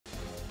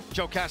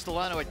Joe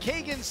Castellano at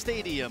Cagan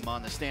Stadium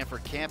on the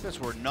Stanford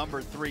campus, where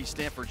number 3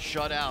 Stanford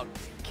shut out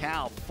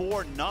Cal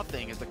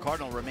 4-0 as the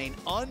Cardinal remain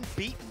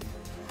unbeaten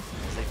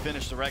as they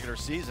finish the regular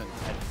season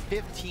at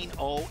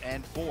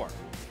 15-0-4.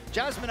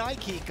 Jasmine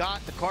Aikey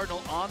got the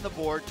Cardinal on the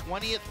board,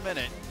 20th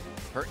minute.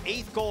 Her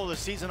 8th goal of the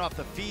season off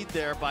the feed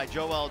there by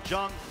Joel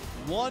Jung.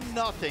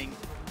 1-0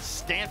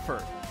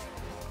 Stanford.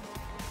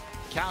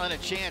 Cal had a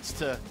chance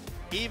to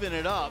even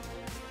it up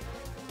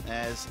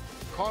as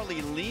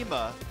Carly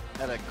Lima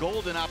had a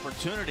golden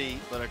opportunity,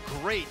 but a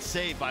great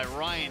save by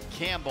Ryan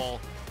Campbell.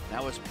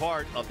 That was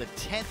part of the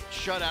 10th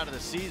shutout of the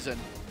season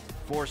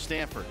for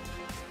Stanford.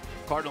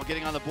 Cardinal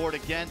getting on the board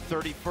again,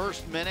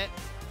 31st minute.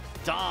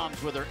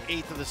 Doms with her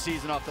 8th of the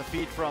season off the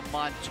feed from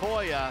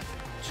Montoya.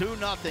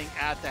 2-0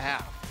 at the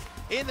half.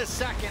 In the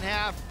second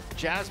half,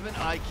 Jasmine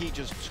Aikey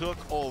just took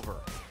over.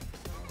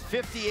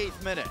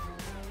 58th minute,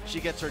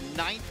 she gets her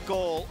 9th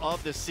goal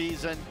of the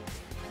season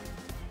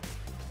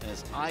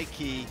as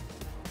Aikey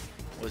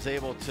was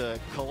able to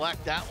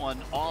collect that one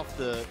off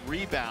the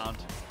rebound.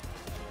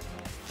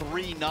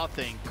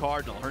 3-0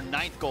 Cardinal, her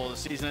 9th goal of the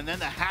season. And then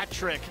the hat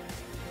trick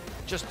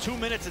just 2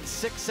 minutes and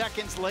 6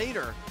 seconds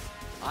later.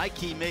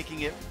 Aikey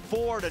making it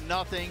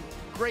 4-0.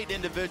 Great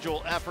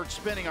individual effort,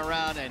 spinning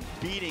around and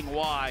beating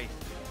Y.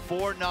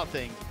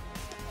 4-0.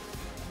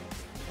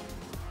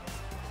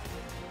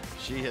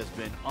 She has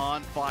been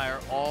on fire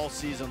all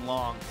season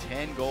long.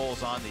 10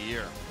 goals on the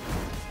year.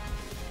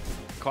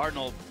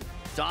 Cardinal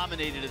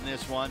dominated in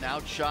this one,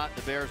 outshot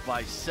the Bears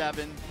by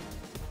 7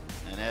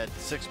 and had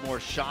 6 more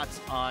shots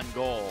on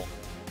goal.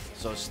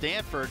 So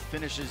Stanford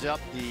finishes up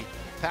the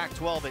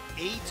Pac-12 at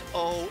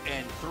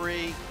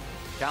 8-0-3.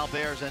 Cal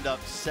Bears end up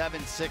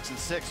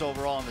 7-6-6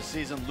 overall in the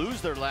season, lose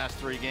their last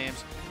 3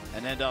 games,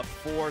 and end up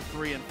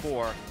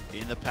 4-3-4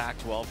 in the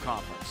Pac-12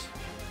 conference.